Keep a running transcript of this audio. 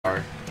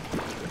Sorry.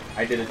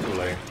 I did it too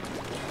late.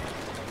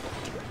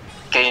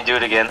 Can you do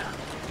it again?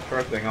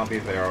 First thing, I'll be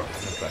there in a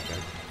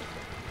second.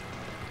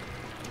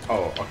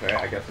 Oh, okay,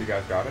 I guess you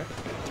guys got it.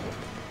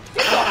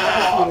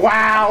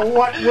 Wow,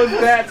 what was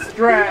that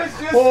strat? He was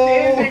just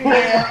standing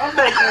there. I'm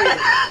like,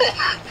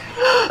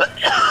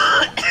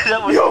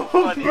 That was Yo, too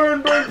funny.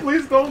 Burn,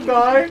 please don't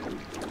die.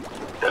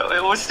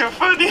 It was too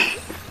funny.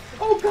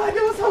 oh god,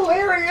 that was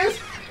hilarious.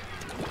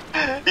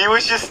 He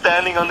was just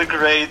standing on the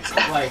grate.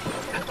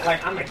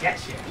 Like I'm gonna get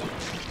you.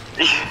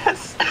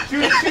 Yes.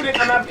 Shoot it.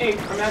 I'm out of ink.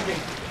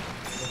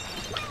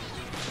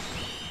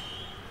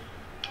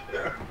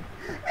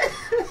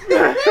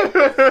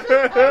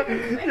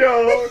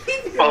 Yo,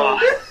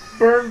 Oh.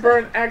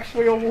 Burn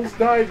actually almost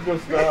died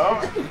just now.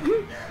 He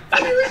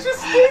was just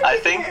standing I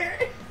think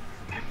there.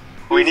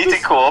 we need to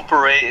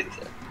cooperate,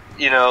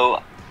 you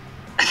know,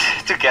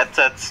 to get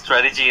that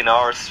strategy in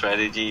our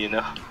strategy, you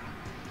know.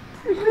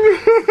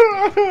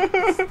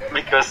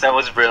 Because that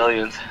was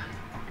brilliant.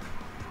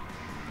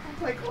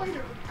 I'm like, wait,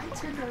 I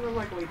turned around, I'm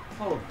like, wait,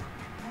 oh,